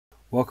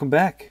Welcome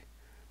back.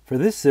 For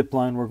this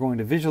zipline, we're going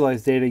to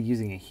visualize data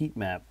using a heat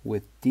map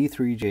with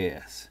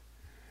D3.js.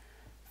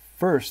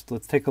 First,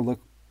 let's take a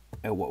look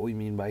at what we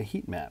mean by a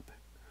heat map.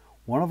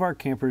 One of our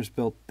campers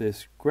built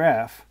this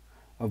graph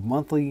of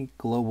monthly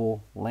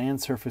global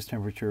land surface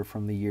temperature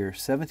from the year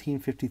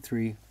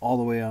 1753 all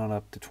the way on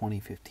up to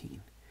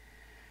 2015.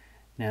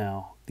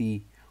 Now,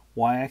 the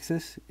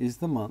y-axis is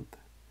the month,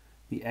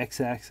 the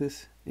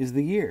x-axis is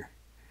the year.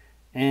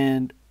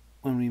 And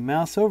when we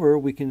mouse over,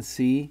 we can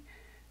see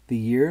the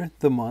year,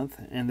 the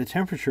month, and the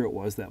temperature it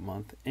was that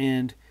month,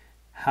 and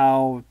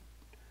how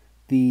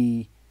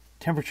the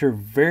temperature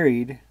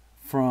varied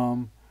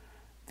from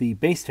the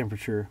base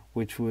temperature,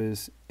 which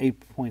was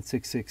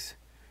 8.66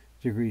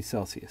 degrees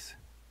Celsius.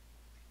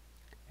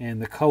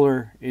 And the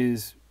color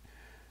is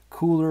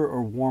cooler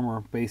or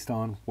warmer based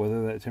on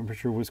whether that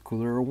temperature was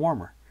cooler or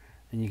warmer.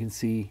 And you can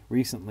see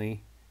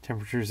recently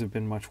temperatures have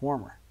been much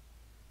warmer.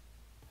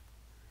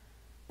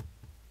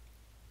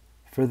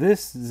 For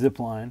this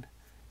zipline,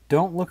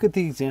 don't look at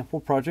the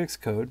example project's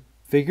code,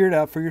 figure it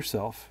out for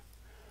yourself.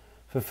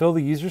 Fulfill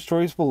the user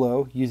stories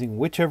below using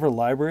whichever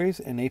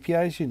libraries and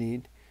APIs you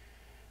need,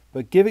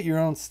 but give it your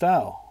own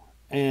style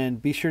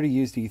and be sure to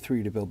use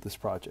D3 to build this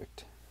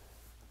project.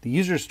 The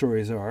user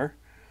stories are,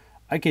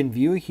 I can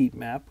view a heat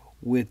map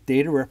with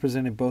data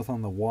represented both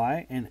on the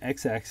Y and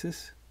X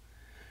axis.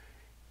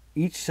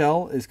 Each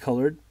cell is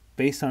colored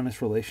based on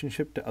its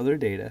relationship to other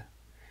data,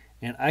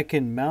 and I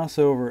can mouse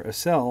over a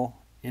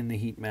cell in the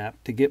heat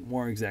map to get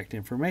more exact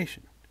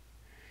information.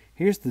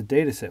 Here's the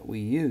dataset we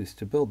used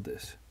to build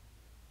this.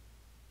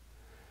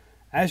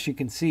 As you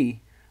can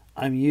see,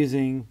 I'm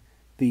using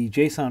the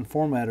JSON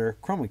formatter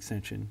Chrome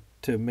extension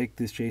to make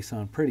this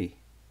JSON pretty.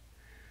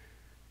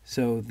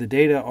 So the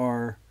data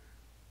are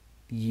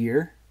the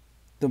year,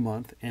 the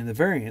month, and the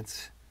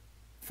variance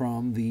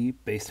from the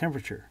base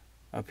temperature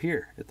up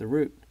here at the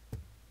root.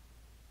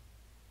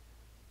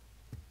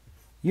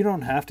 You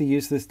don't have to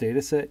use this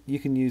dataset. You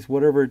can use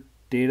whatever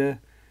data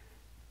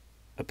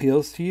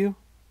appeals to you.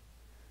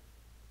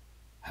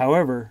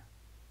 However,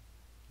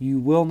 you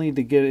will need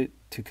to get it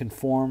to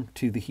conform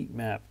to the heat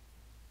map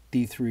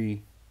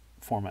D3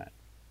 format.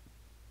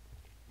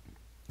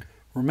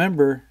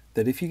 Remember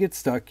that if you get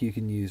stuck, you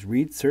can use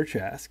read, search,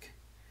 ask.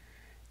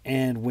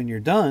 And when you're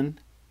done,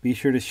 be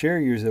sure to share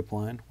your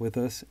zipline with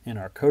us in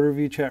our code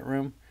review chat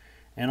room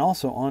and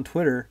also on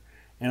Twitter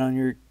and on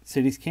your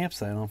city's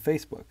campsite on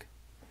Facebook.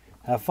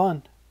 Have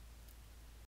fun.